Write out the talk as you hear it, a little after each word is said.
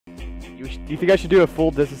Do you think I should do a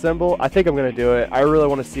full disassemble? I think I'm gonna do it. I really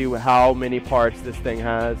want to see how many parts this thing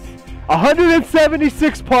has.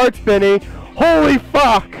 176 parts, Benny! Holy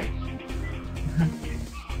fuck!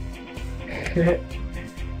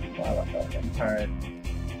 Wow, fucking part.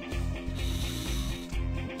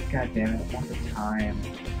 God damn it, what's the time?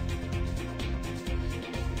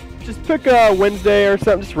 Just pick a Wednesday or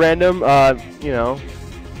something, just random, you know.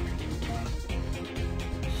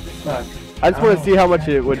 Fuck. I just want to see how much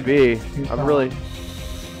it would be. I'm really...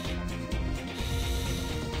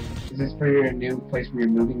 Is this for your new place where you're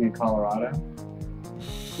moving in Colorado?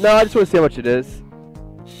 No, I just want to see how much it is.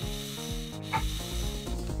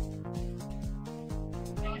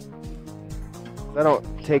 I don't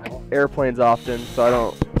take airplanes often, so I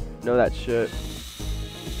don't know that shit.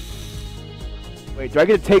 Wait, do I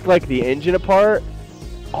get to take, like, the engine apart?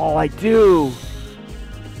 Oh, I do!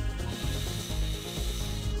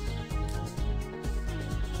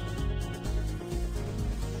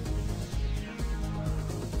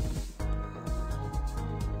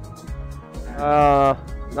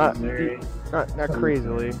 Not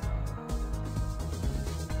crazily.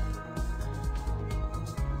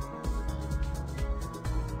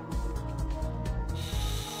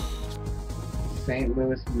 St.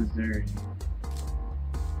 Louis, Missouri.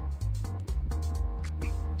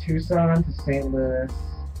 Tucson to St. Louis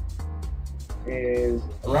is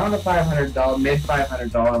around the mid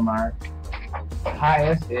 $500 mark. The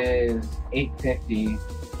highest is $850.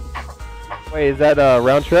 Wait, is that a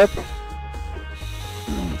round trip?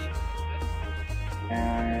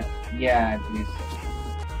 Yeah, I believe so.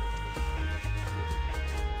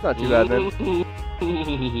 It's not too bad then.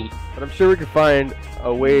 But I'm sure we could find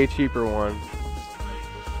a way cheaper one.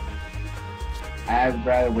 I'd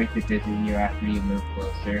rather wait to visit you after you move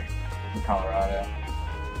closer to Colorado.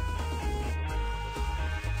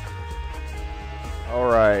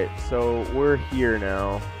 Alright, so we're here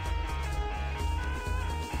now.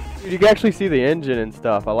 Dude, you can actually see the engine and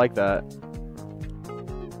stuff. I like that.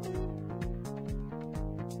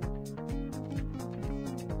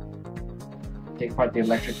 Take apart the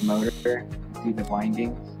electric motor, see the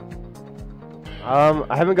windings.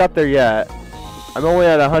 I haven't got there yet. I'm only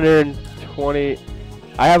at 120.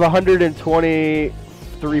 I have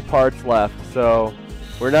 123 parts left, so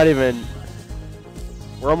we're not even.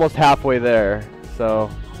 We're almost halfway there, so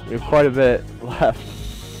we have quite a bit left.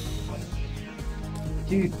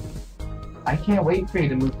 Dude, I can't wait for you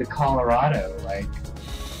to move to Colorado. Like,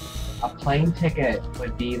 a plane ticket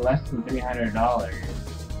would be less than $300.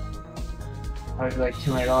 Probably like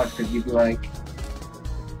 $200 because you'd be like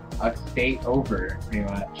a state over, pretty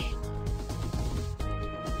much.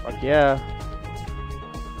 Fuck yeah.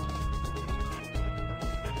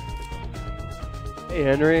 Hey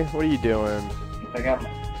Henry, what are you doing? I got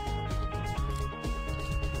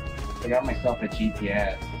myself a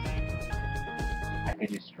GPS. I could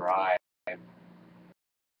just drive.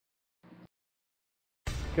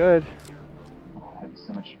 Good. Oh, I have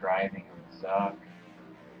so much driving, it would suck.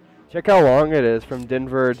 Check how long it is from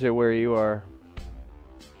Denver to where you are.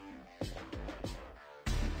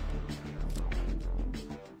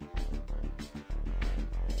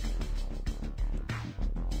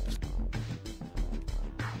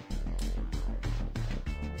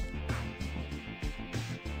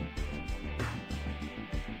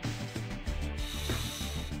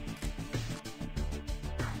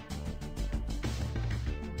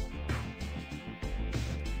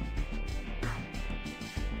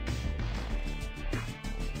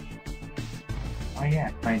 Oh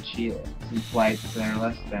yeah, find some flights that are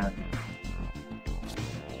less than.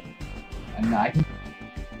 And I can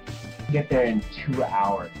get there in 2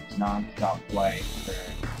 hours, non-stop flight for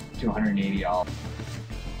 $280.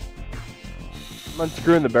 I'm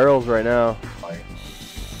unscrewing the barrels right now.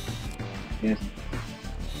 Yes.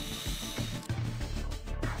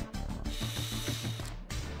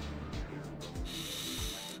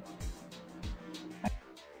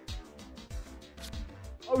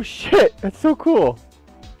 Oh shit, that's so cool.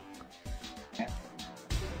 Yeah.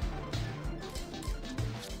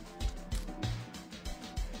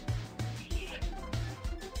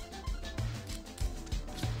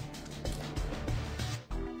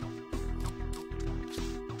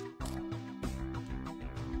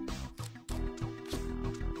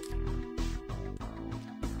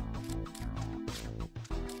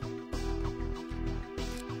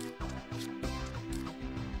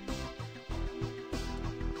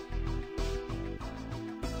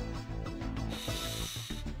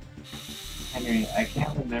 Henry, I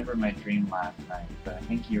can't remember my dream last night, but I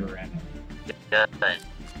think you were in it.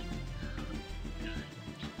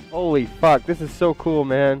 Holy fuck, this is so cool,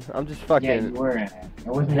 man. I'm just fucking... Yeah, you were in it. It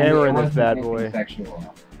wasn't Hammering it this bad wasn't boy. anything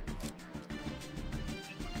sexual.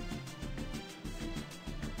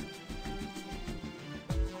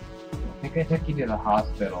 I think I took you to the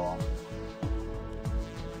hospital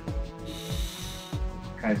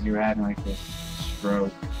because you were having like this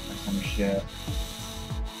stroke or some shit.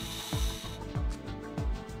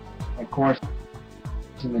 Of course,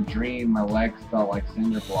 in the dream, my legs felt like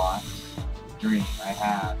cinder blocks. Dream I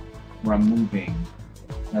have where I'm moving.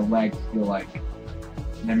 My legs feel like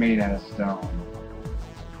they're made out of stone.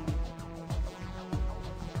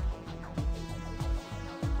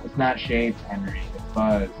 It's not shaved, Henry. It's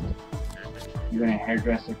buzzed. You've been a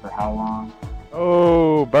hairdresser for how long?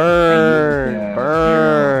 Oh, burn!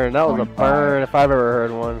 Burn! That was a burn if I've ever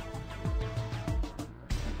heard one.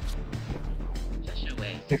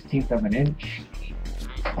 1/16 of an inch.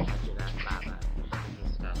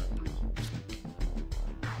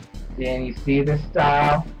 Can you see this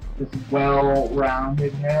style? This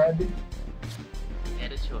well-rounded head?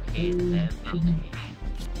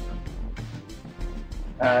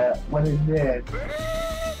 What is this?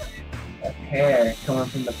 A hair coming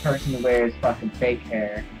from the person who wears fucking fake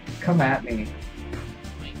hair. Come at me.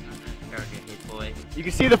 You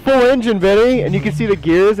can see the full engine, Benny, and you can see the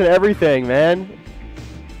gears and everything, man.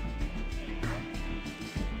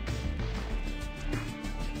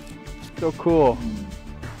 So cool.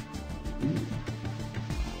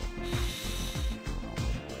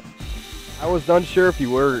 I was unsure if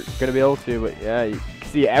you were going to be able to, but yeah, you can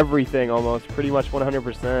see everything almost, pretty much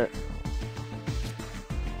 100%.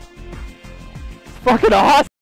 It's fucking awesome!